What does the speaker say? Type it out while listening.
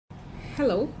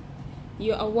Hello,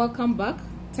 you are welcome back.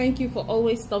 Thank you for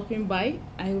always stopping by.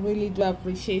 I really do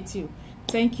appreciate you.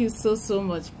 Thank you so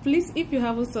much. Please, if you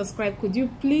haven't subscribed, could you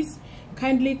please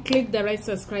kindly click the right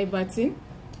subscribe button?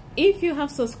 If you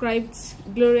have subscribed,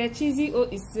 Gloria Cheesy O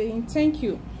is saying thank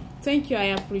you.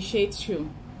 I appreciate you.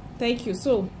 Thank you.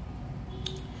 So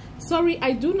sorry,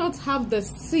 I do not have the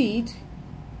seed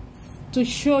to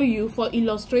show you for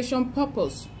illustration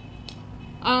purpose.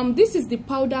 This is the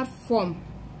powdered form.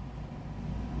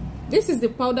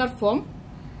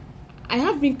 I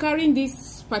have been carrying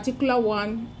this particular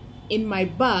one in my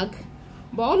bag,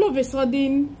 but all of a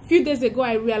sudden, a few days ago,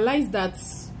 I realized that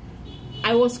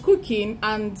I was cooking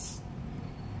and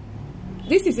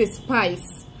this is a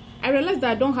spice. I realized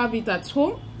that I don't have it at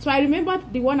home, so I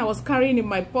remembered the one I was carrying in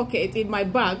my pocket, in my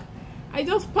bag. I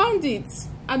just pound it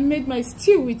and made my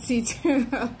stew with it.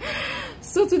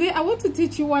 So today I want to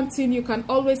teach you one thing you can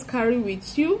always carry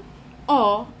with you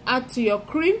or add to your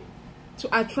cream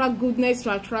to attract goodness,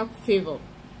 to attract favor.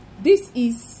 This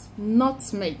is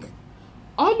nutmeg.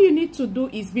 All you need to do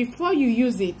is, before you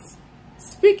use it,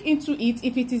 speak into it.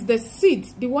 If it is the seed,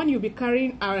 the one you'll be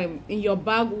carrying in your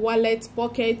bag, wallet,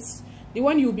 pockets, the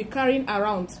one you'll be carrying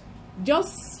around,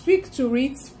 just speak to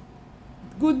it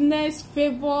goodness,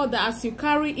 favor, that as you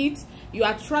carry it, you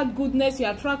attract goodness, you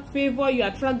attract favor, you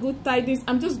attract good tidings.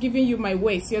 I'm just giving you my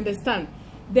ways, you understand?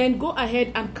 Then go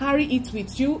ahead and carry it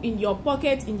with you in your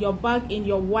pocket, in your bag, in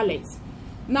your wallet.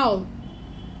 Now,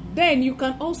 then you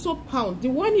can also pound. The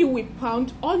one you will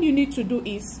pound, all you need to do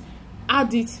is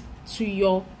add it to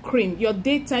your cream, your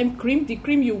daytime cream, the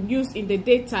cream you use in the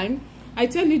daytime. I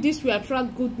tell you, this will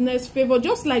attract goodness, favor,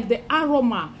 just like the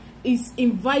aroma is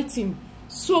inviting.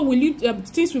 So will you,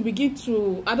 things will begin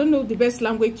to, I don't know the best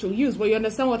language to use, but you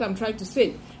understand what I'm trying to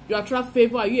say. You attract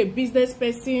favor. Are you a business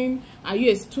person? Are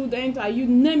you a student? Are you,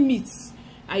 name it?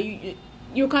 Are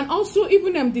you can also,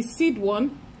 even the seed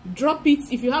one, drop it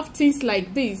if you have things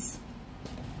like this.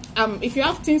 If you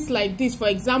have things like this, for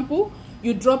example,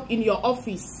 you drop in your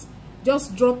office,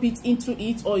 just drop it into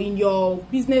it, or in your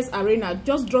business arena,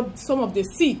 just drop some of the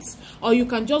seeds, or you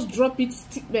can just drop it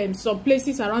some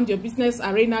places around your business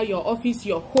arena, your office,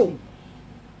 your home.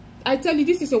 I tell you,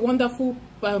 this is a wonderful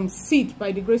seed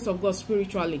by the grace of God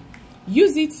spiritually.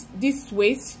 Use it this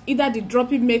way, either the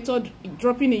dropping method,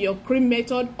 dropping in your cream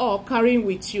method, or carrying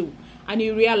with you, and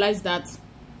you realize that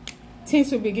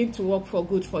things will begin to work for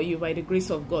good for you by the grace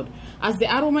of God. As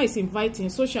the aroma is inviting,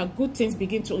 so shall good things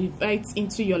begin to invite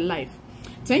into your life.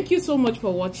 Thank you so much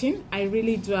for watching. I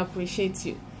really do appreciate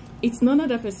you. It's none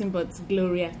other person but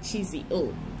Gloria Cheesy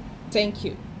O. Thank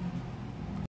you.